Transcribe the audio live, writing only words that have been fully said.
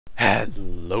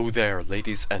Hello there,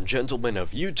 ladies and gentlemen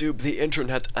of YouTube, the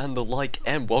internet, and the like,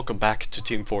 and welcome back to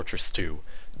Team Fortress 2.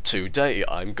 Today,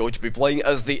 I'm going to be playing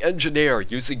as the engineer,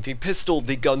 using the pistol,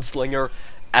 the gunslinger,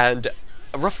 and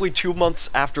roughly 2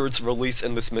 months after its release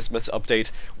in this Mismas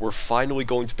update, we're finally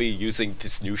going to be using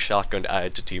this new shotgun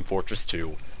added to Team Fortress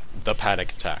 2, the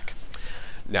Panic Attack.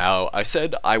 Now, I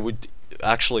said I would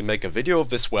actually make a video of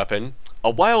this weapon a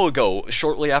while ago,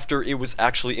 shortly after it was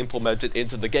actually implemented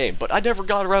into the game, but I never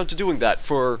got around to doing that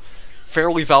for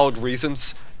fairly valid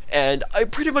reasons, and I'm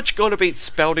pretty much going to be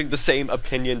spouting the same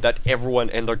opinion that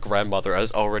everyone and their grandmother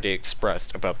has already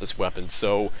expressed about this weapon,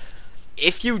 so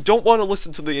if you don't want to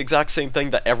listen to the exact same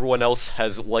thing that everyone else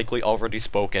has likely already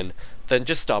spoken, then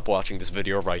just stop watching this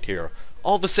video right here.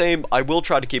 All the same, I will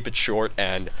try to keep it short,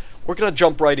 and we're gonna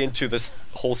jump right into this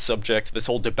whole subject, this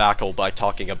whole debacle, by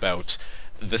talking about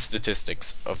the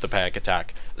statistics of the Panic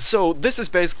Attack. So, this is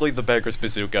basically the Beggar's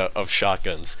Bazooka of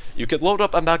shotguns. You can load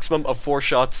up a maximum of 4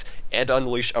 shots and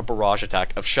unleash a barrage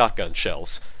attack of shotgun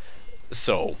shells.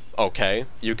 So, okay,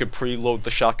 you can preload the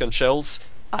shotgun shells.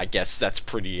 I guess that's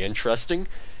pretty interesting.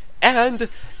 And,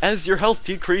 as your health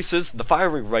decreases, the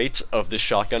firing rate of this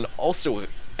shotgun also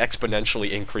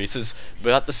exponentially increases,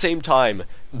 but at the same time,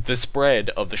 the spread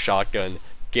of the shotgun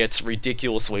gets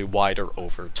ridiculously wider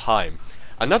over time.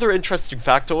 Another interesting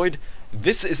factoid,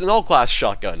 this is an all-class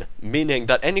shotgun, meaning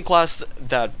that any class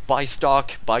that by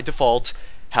stock, by default,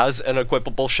 has an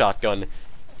equipable shotgun,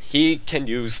 he can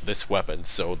use this weapon.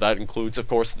 So that includes, of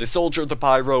course, the Soldier, the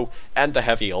Pyro, and the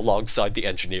Heavy alongside the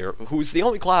Engineer, who's the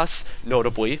only class,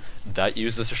 notably, that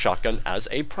uses a shotgun as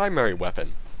a primary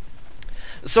weapon.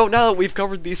 So now that we've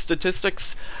covered these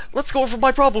statistics, let's go over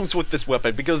my problems with this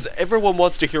weapon, because everyone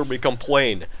wants to hear me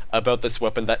complain about this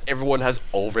weapon that everyone has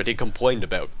already complained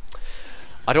about.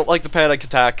 I don't like the Panic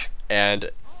Attack,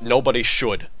 and nobody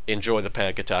should enjoy the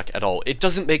Panic Attack at all. It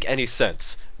doesn't make any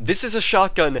sense. This is a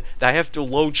shotgun that I have to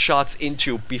load shots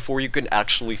into before you can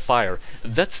actually fire.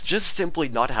 That's just simply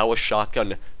not how a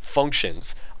shotgun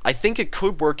functions. I think it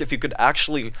could work if you could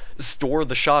actually store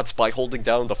the shots by holding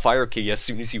down the fire key as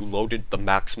soon as you loaded the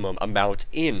maximum amount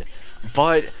in.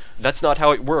 But that's not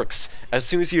how it works. As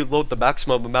soon as you load the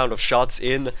maximum amount of shots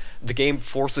in, the game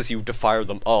forces you to fire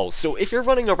them all. So if you're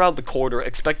running around the corner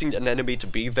expecting an enemy to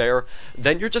be there,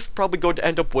 then you're just probably going to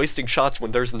end up wasting shots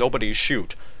when there's nobody to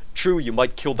shoot. True, you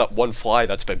might kill that one fly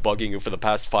that's been bugging you for the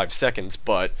past 5 seconds,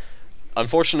 but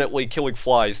unfortunately killing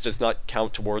flies does not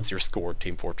count towards your score in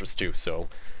Team Fortress 2, so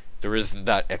there is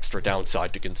that extra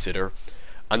downside to consider.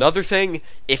 Another thing,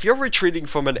 if you're retreating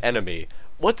from an enemy,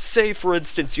 let's say for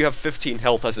instance you have 15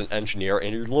 health as an engineer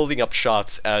and you're loading up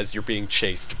shots as you're being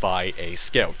chased by a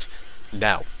scout.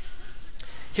 Now,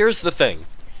 here's the thing,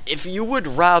 if you would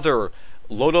rather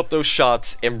load up those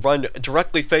shots and run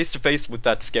directly face to face with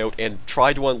that scout and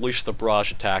try to unleash the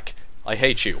barrage attack, I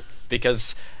hate you,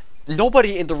 because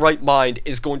nobody in the right mind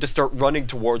is going to start running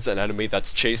towards an enemy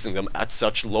that's chasing them at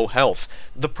such low health.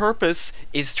 The purpose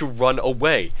is to run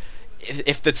away.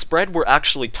 If the spread were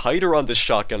actually tighter on this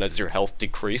shotgun as your health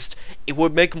decreased, it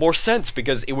would make more sense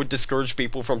because it would discourage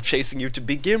people from chasing you to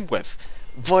begin with.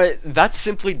 But that's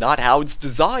simply not how it's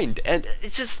designed, and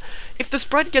it's just, if the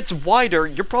spread gets wider,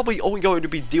 you're probably only going to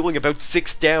be dealing about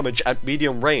 6 damage at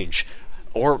medium range,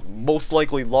 or most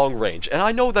likely long range. And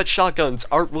I know that shotguns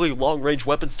aren't really long-range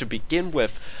weapons to begin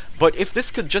with, but if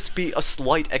this could just be a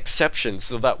slight exception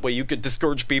so that way you could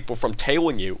discourage people from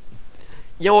tailing you,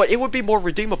 you know what, it would be more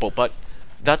redeemable, but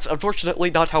that's unfortunately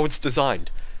not how it's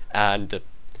designed. And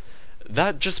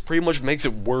that just pretty much makes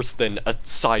it worse than a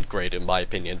side grade, in my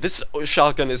opinion. This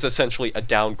shotgun is essentially a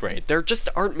downgrade. There just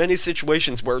aren't many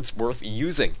situations where it's worth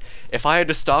using. If I had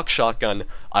a stock shotgun,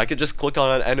 I could just click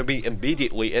on an enemy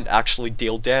immediately and actually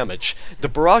deal damage. The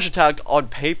barrage attack on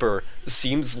paper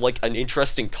seems like an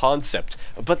interesting concept,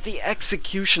 but the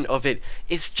execution of it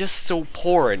is just so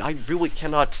poor, and I really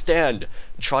cannot stand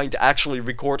trying to actually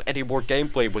record any more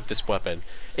gameplay with this weapon.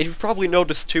 And you've probably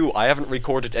noticed too, I haven't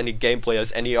recorded any gameplay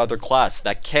as any other class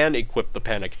that can equip the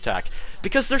Panic Attack,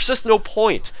 because there's just no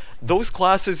point. Those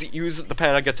classes use the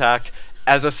Panic Attack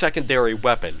as a secondary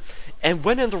weapon, and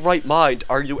when in the right mind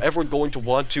are you ever going to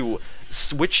want to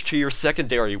switch to your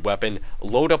secondary weapon,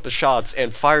 load up the shots,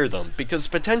 and fire them, because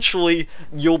potentially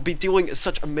you'll be dealing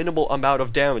such a minimal amount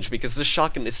of damage because this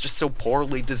shotgun is just so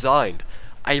poorly designed.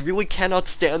 I really cannot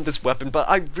stand this weapon, but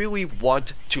I really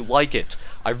want to like it.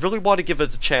 I really want to give it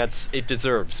the chance it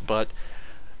deserves, but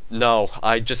no,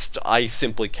 I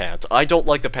simply can't. I don't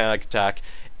like the Panic Attack,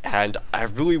 and I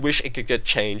really wish it could get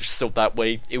changed so that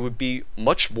way it would be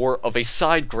much more of a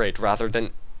side grade rather than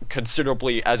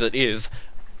considerably as it is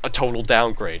a total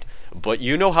downgrade. But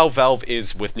you know how Valve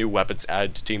is with new weapons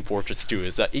added to Team Fortress 2,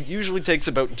 is that it usually takes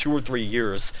about 2 or 3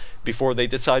 years before they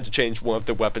decide to change one of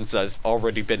the weapons that has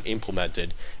already been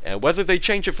implemented. And whether they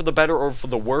change it for the better or for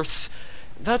the worse,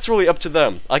 that's really up to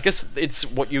them. I guess it's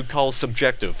what you'd call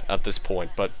subjective at this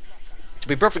point, but to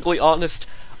be perfectly honest,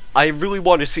 I really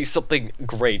want to see something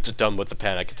great done with the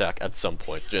panic attack at some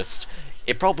point. Just,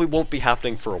 it probably won't be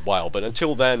happening for a while, but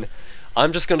until then,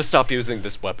 I'm just gonna stop using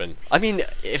this weapon. I mean,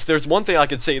 if there's one thing I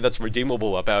could say that's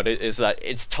redeemable about it, is that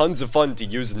it's tons of fun to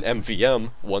use an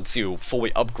MVM once you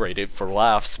fully upgrade it for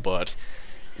laughs, but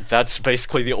that's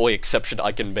basically the only exception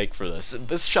I can make for this.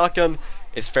 This shotgun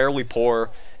is fairly poor,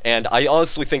 and I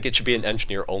honestly think it should be an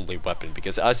engineer-only weapon,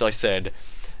 because as I said,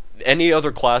 any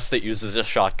other class that uses a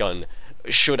shotgun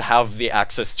should have the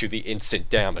access to the instant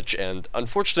damage, and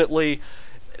unfortunately,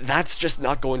 that's just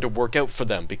not going to work out for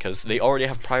them, because they already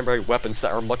have primary weapons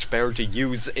that are much better to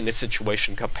use in a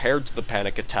situation compared to the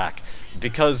panic attack,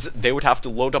 because they would have to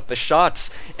load up the shots,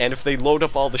 and if they load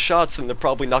up all the shots, then they're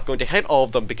probably not going to hit all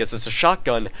of them, because it's a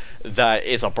shotgun that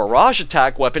is a barrage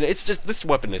attack weapon. It's just, this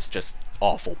weapon is just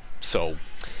awful. So,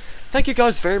 thank you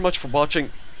guys very much for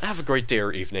watching, have a great day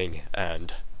or evening,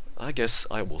 and I guess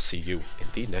I will see you in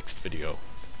the next video.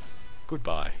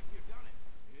 Goodbye.